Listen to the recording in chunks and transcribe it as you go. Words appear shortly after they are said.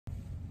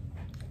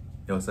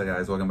Yo, what's up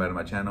guys, welcome back to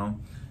my channel.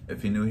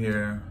 If you're new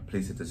here,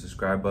 please hit the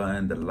subscribe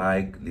button, the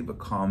like, leave a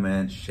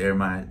comment, share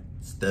my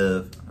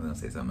stuff. I was gonna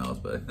say something else,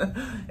 but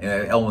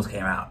it almost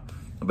came out.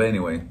 But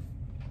anyway,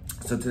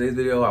 so today's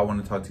video, I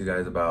want to talk to you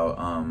guys about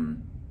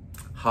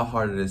how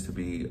hard it is to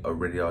be a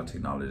radiology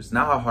technologist.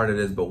 Not how hard it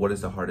is, but what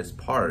is the hardest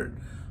part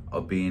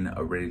of being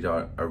a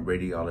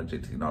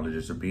radiology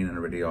technologist or being in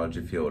the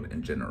radiology field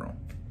in general.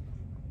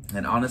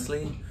 And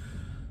honestly,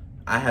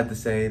 I have to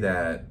say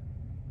that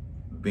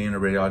being a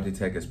radiology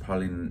tech is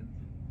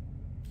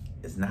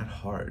it's not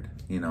hard,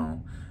 you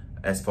know,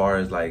 as far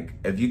as like,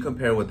 if you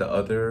compare with the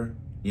other,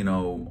 you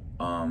know,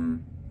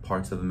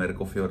 parts of the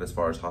medical field, as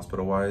far as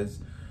hospital wise,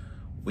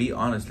 we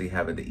honestly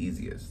have it the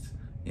easiest.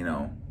 You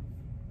know,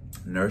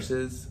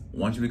 nurses,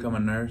 once you become a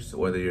nurse,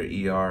 whether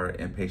you're ER,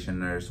 inpatient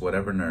nurse,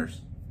 whatever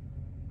nurse,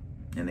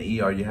 in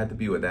the ER, you have to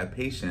be with that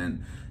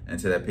patient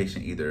until that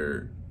patient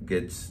either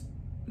gets,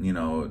 you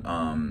know,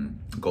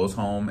 goes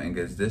home and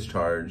gets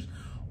discharged,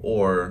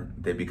 or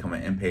they become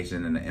an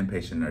inpatient and the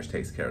inpatient nurse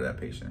takes care of that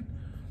patient.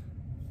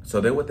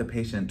 So they're with the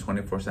patient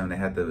 24/7. They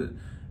have to,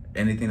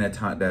 anything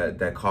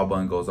that call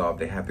button goes off,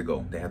 they have to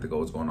go. They have to go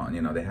what's going on.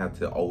 You know, they have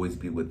to always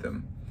be with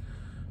them.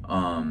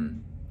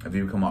 If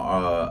you become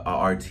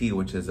a RT,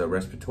 which is a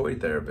respiratory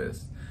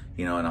therapist,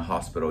 you know, in a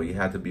hospital, you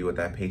have to be with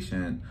that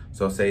patient.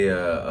 So say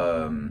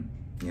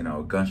you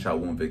know,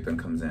 gunshot wound victim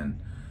comes in,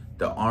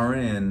 the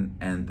RN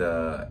and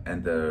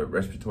the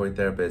respiratory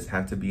therapist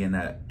have to be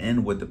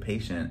in with the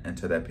patient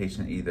until that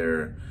patient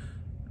either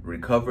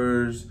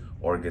recovers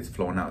or gets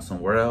flown out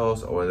somewhere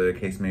else, or whatever the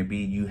case may be.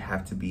 You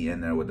have to be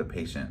in there with the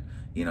patient.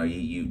 You know,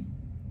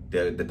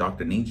 the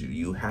doctor needs you.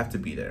 You have to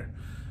be there.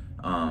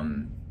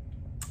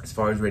 As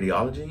far as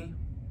radiology,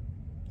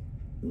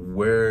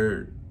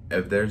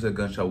 if there's a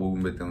gunshot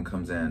wound victim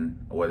comes in,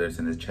 whether it's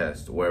in his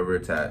chest, wherever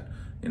it's at,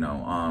 you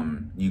know,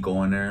 you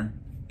go in there,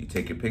 you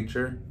take your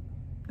picture,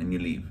 and you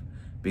leave,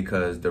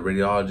 because the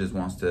radiologist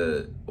wants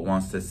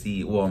to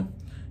see. Well,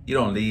 you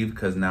don't leave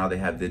because now they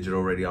have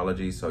digital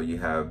radiology, so you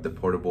have the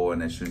portable,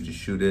 and as soon as you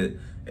shoot it,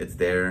 it's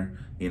there,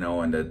 you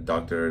know, and the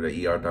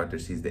ER doctor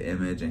sees the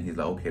image and he's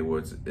like, okay,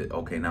 well,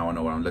 okay, now I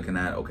know what I'm looking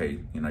at. Okay,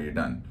 you know, you're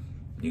done.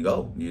 You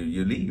go,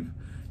 you leave.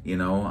 You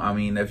know, I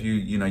mean, if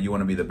you know, you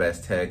want to be the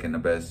best tech and the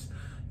best,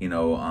 you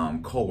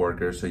know,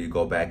 co-worker, so you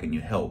go back and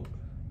you help.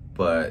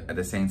 But at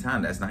the same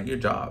time, that's not your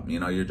job. You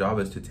know, your job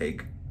is to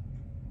take,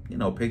 you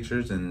know,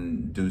 pictures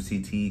and do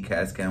CT,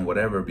 CAT scan,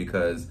 whatever,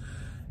 because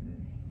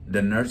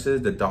the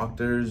nurses, the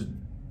doctors,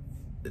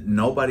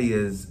 nobody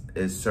is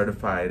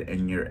certified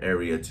in your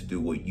area to do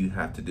what you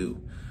have to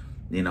do.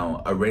 You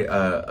know, a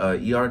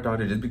ER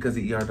doctor, just because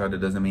the ER doctor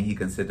doesn't mean he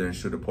can sit there and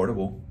shoot a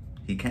portable.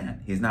 He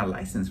can't. He's not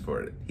licensed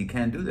for it. He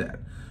can't do that.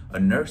 A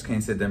nurse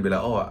can't sit there and be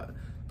like, oh,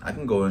 I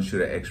can go and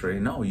shoot an x-ray.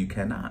 No, you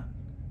cannot.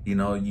 You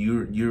know,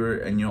 you're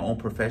in your own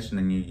profession,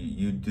 and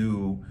you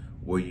do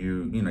what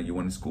you know you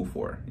went to school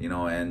for, you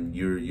know, and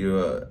you're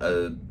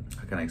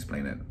how can I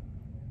explain it?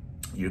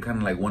 You're kind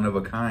of like one of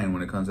a kind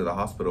when it comes to the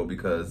hospital,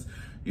 because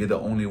you're the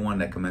only one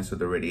that can mess with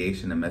the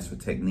radiation and mess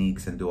with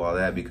techniques and do all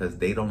that, because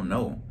they don't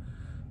know.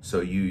 So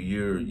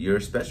you're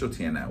a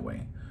specialty in that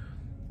way.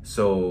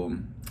 So,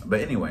 but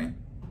anyway,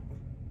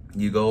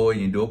 you go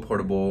and you do a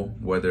portable,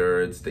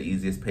 whether it's the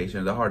easiest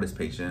patient or the hardest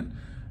patient.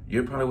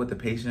 You're probably with the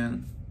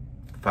patient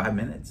 5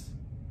 minutes,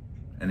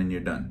 and then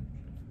you're done.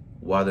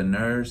 While the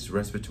nurse,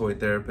 respiratory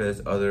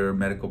therapist, other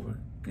medical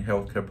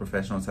healthcare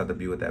professionals have to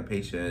be with that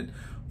patient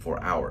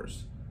for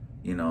hours.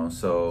 You know,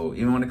 so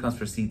even when it comes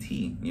for CT,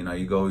 you know,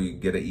 you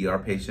get an ER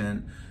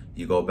patient,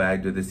 you go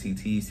back, do the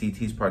CT.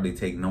 CTs probably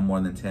take no more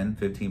than 10,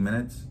 15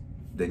 minutes.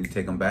 Then you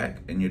take them back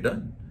and you're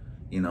done.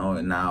 You know,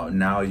 and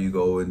now you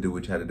go and do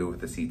what you had to do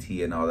with the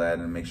CT and all that,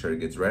 and make sure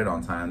it gets read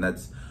on time.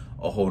 That's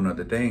a whole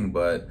nother thing.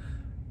 But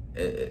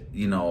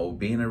you know,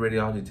 being a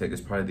radiology tech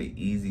is probably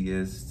the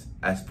easiest,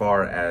 as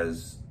far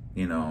as,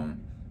 you know,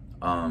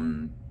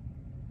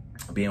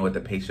 being with the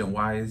patient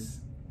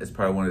wise, it's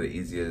probably one of the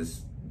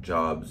easiest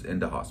jobs in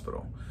the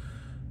hospital.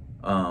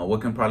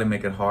 What can probably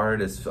make it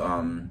hard is,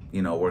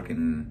 you know,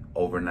 working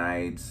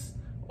overnights,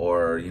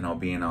 or, you know,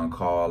 being on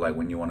call, like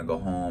when you want to go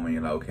home and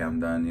you're like, okay,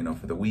 I'm done, you know,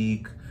 for the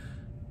week.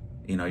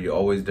 You know,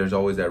 there's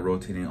always that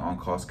rotating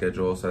on-call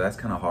schedule. So that's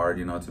kind of hard,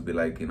 you know, to be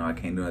like, you know, I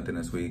can't do anything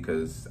this week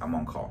because I'm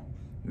on call.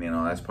 You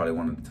know, that's probably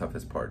one of the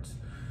toughest parts.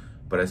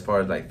 But as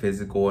far as like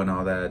physical and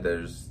all that,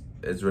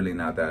 it's really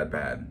not that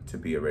bad to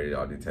be a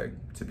radiology tech,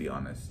 to be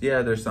honest.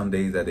 Yeah, there's some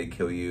days that they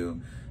kill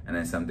you, and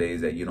then some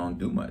days that you don't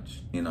do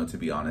much, you know, to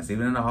be honest.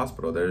 Even in the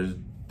hospital,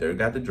 they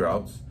got the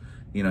droughts.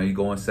 You know, you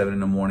go in 7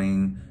 in the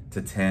morning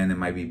to 10, it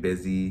might be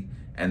busy.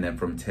 And then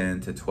from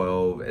 10 to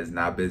 12 is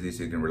not busy,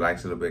 so you can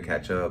relax a little bit,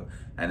 catch up.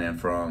 And then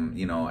from,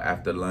 you know,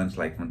 after lunch,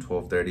 like from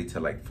 12:30 to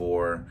like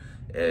 4,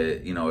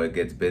 you know, it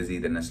gets busy,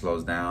 then it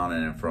slows down.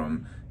 And then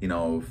from, you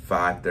know,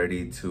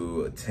 5:30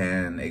 to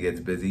 10, it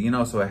gets busy, you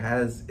know, so it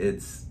has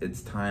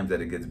its times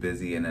that it gets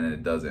busy and then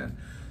it doesn't.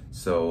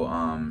 So,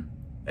 and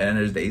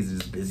there's days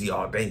it's busy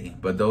all day,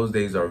 but those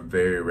days are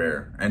very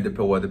rare. And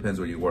depends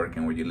where you work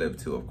and where you live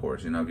too, of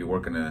course. You know, if you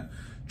work in a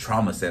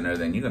trauma center,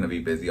 then you're gonna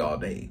be busy all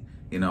day.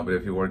 you know. But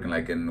if you're working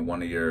like in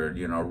one of your,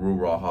 you know,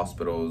 rural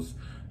hospitals,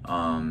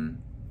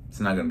 it's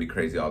not gonna be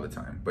crazy all the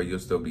time, but you'll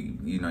still be,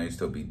 you know, you'll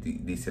still be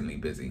decently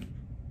busy.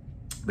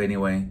 But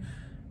anyway,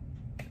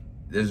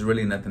 there's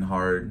really nothing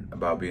hard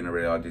about being a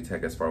radiology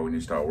tech as far when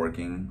you start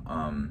working.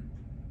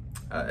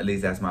 At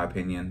least that's my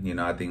opinion. You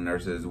know, I think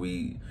nurses,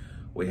 we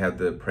have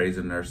to praise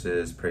the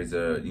nurses, praise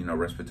the, you know,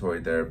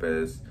 respiratory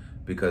therapists,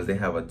 because they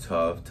have a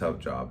tough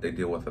job. They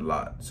deal with a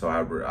lot. So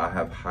I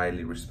have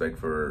highly respect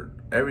for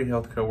every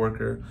healthcare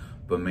worker,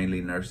 but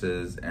mainly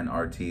nurses and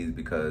RTs,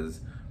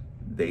 because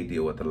they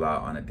deal with a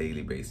lot on a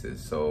daily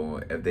basis.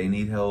 So if they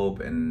need help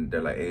and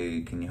they're like,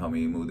 hey, can you help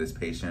me move this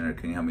patient, or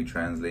can you help me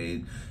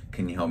translate,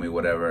 can you help me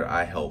whatever,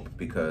 I help,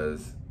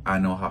 because I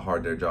know how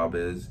hard their job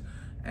is.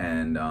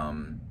 And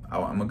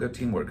I'm a good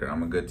team worker.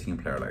 I'm a good team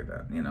player like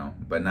that, you know.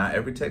 But not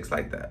every tech's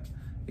like that,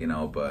 you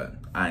know, but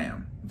I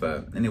am.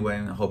 But anyway,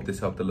 I hope this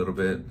helped a little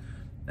bit.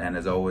 And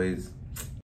as always,